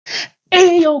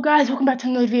Yo guys, welcome back to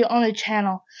another video on the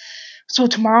channel. So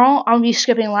tomorrow I'll be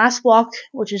skipping last block,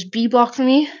 which is B block for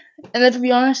me. And then to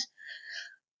be honest,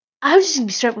 I was just gonna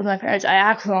be straight with my parents. I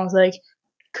asked them, I was like,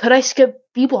 could I skip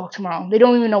B block tomorrow? They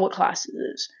don't even know what class it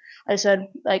is. I said,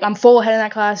 like, I'm full ahead in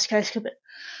that class, can I skip it?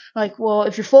 Like, well,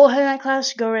 if you're full ahead in that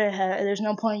class, go right ahead. There's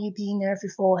no point in you being there if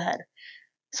you're full ahead.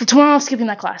 So tomorrow I'm skipping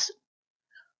that class.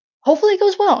 Hopefully it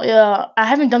goes well. Yeah, I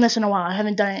haven't done this in a while. I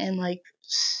haven't done it in like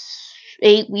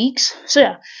 8 weeks. So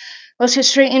yeah, let's get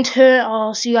straight into it.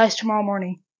 I'll see you guys tomorrow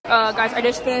morning. Guys, I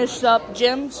just finished up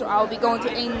gym, so I'll be going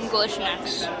to English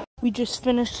next. We just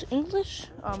finished English.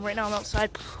 Right now I'm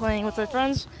outside playing with my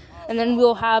friends, and then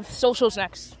we'll have socials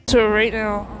next. So right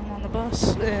now I'm on the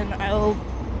bus, and I'll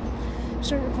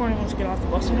start recording once I get off the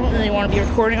bus. I don't really want to be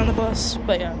recording on the bus,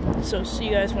 but yeah. So see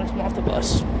you guys once I'm off the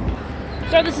bus.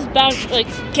 Sorry, this is bad, like,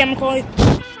 camera quality.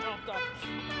 Oh god.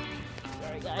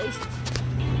 Sorry guys.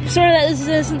 Sorry that this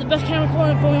isn't the best camera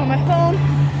quality for me on my phone.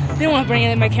 Didn't want to bring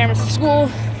any of my cameras to school.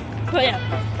 But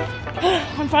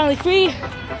yeah, I'm finally free.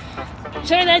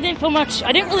 Sorry that I didn't film much.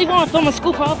 I didn't really want to film on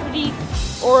school property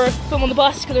or film on the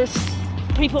bus because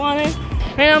there's people on it.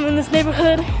 Right now I'm in this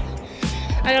neighborhood.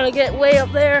 I gotta get way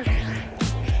up there.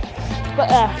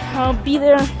 But I'll be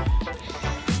there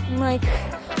in like,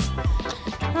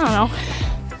 I don't know,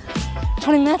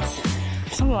 20 minutes,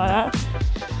 something like that.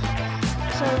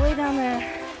 So way down there,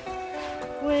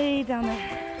 way down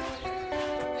there.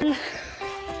 And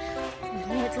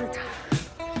made it to the top.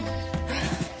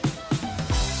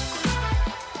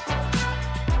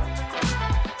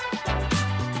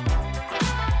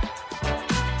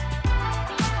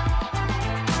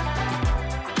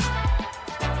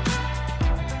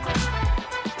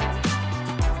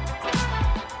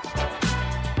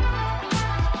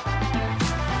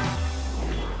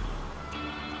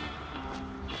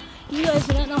 You guys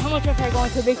do not know how much I've tried going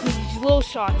to make these little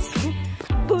shots.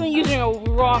 I've been using a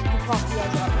rock to prop you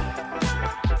guys up.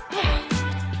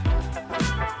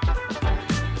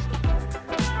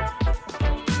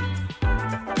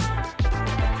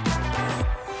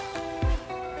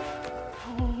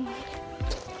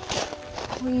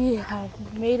 We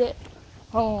have made it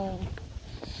home.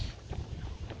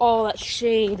 All that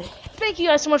shade. Thank you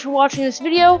guys so much for watching this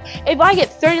video. If I get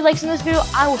 30 likes in this video,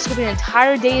 I will skip an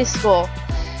entire day of school.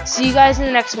 See you guys in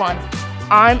the next one.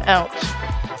 I'm out.